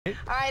All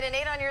right, and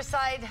Nate, on your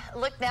side,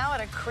 look now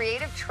at a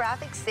creative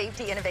traffic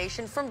safety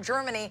innovation from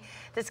Germany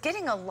that's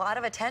getting a lot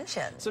of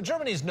attention. So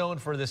Germany is known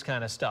for this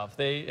kind of stuff.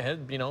 They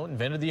had,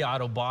 invented the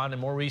Autobahn,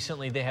 and more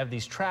recently they have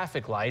these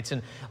traffic lights.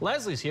 And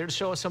Leslie's here to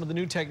show us some of the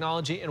new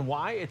technology and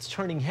why it's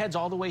turning heads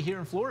all the way here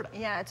in Florida.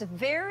 Yeah, it's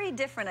very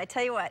different. I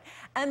tell you what,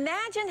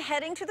 imagine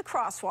heading to the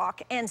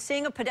crosswalk and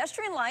seeing a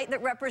pedestrian light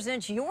that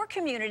represents your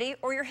community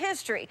or your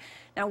history.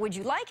 Now, would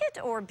you like it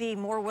or be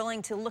more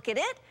willing to look at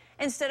it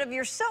instead of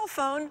your cell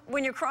phone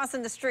when you're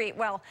crossing the street?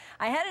 Well,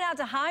 I headed out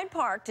to Hyde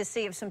Park to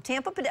see if some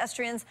Tampa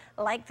pedestrians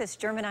like this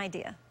German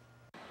idea.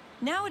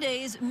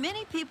 Nowadays,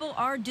 many people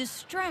are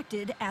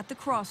distracted at the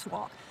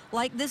crosswalk,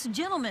 like this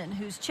gentleman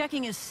who's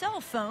checking his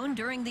cell phone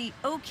during the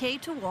OK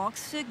to walk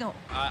signal.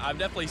 I've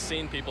definitely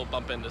seen people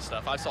bump into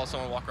stuff. I saw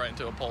someone walk right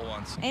into a pole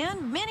once.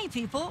 And many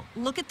people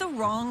look at the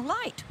wrong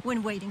light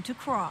when waiting to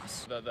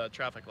cross. The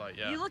traffic light,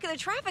 yeah. You look at the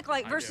traffic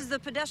light versus the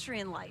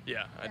pedestrian light.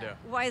 Yeah, I do.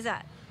 Why is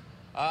that?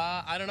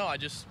 I don't know.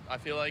 I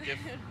feel like if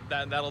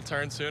that'll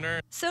turn sooner.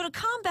 So to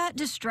combat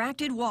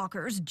distracted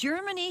walkers,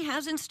 Germany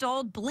has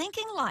installed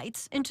blinking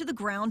lights into the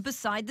ground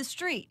beside the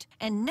street.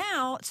 And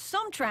now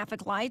some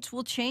traffic lights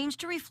will change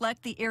to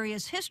reflect the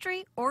area's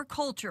history or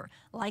culture,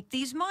 like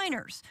these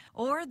miners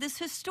or this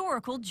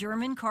historical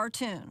German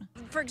cartoon.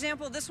 For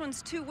example, this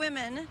one's two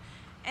women,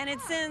 and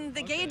it's in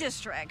the gay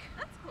district.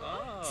 That's cool.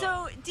 Oh.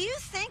 So do you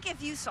think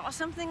if you saw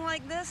something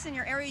like this in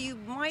your area, you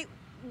might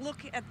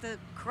look at the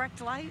correct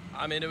light?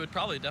 I mean, it would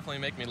probably definitely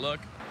make me look.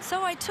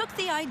 So I took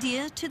the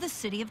idea to the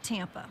city of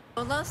Tampa.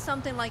 Unless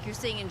something like you're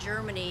seeing in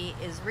Germany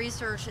is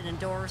researched and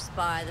endorsed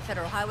by the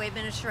Federal Highway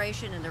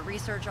Administration and the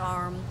research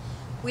arm,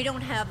 we don't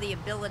have the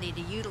ability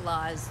to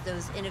utilize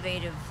those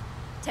innovative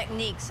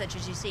techniques such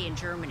as you see in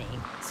Germany.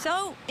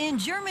 So in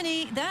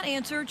Germany, that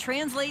answer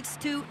translates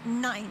to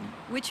nein,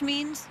 which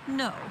means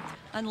no,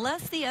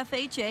 unless the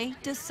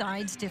FHA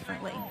decides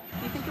differently.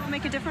 Do you think it will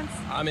make a difference?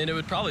 I mean, it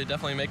would probably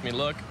definitely make me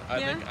look.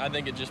 I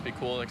think it'd just be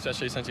cool,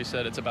 especially since you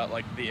said it's about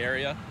like the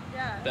area.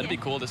 Yeah. That'd be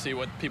cool to see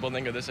what people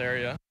think of this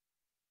area.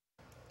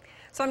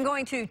 So I'm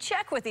going to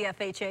check with the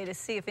FHA to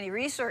see if any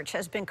research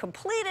has been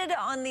completed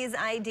on these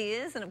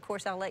ideas, and of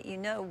course I'll let you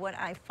know what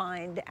I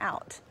find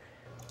out.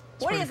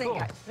 What do you think,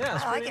 guys? Yeah,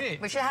 it's pretty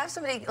neat. We should have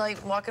somebody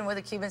like walking with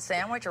a Cuban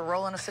sandwich or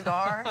rolling a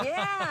cigar.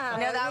 Yeah.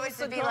 You know, that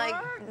would be like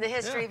the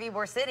history of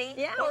Ybor City.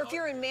 Yeah, or if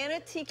you're in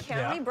Manatee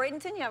County,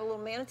 Bradenton, you have a little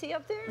manatee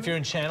up there. If you're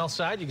in Channel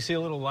Side, you can see a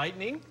little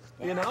lightning,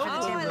 Oh,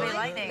 I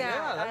like that.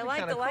 Yeah, I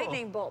like the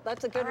lightning bolt.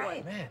 That's a good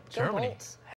one. Man, Good Germany. bolts.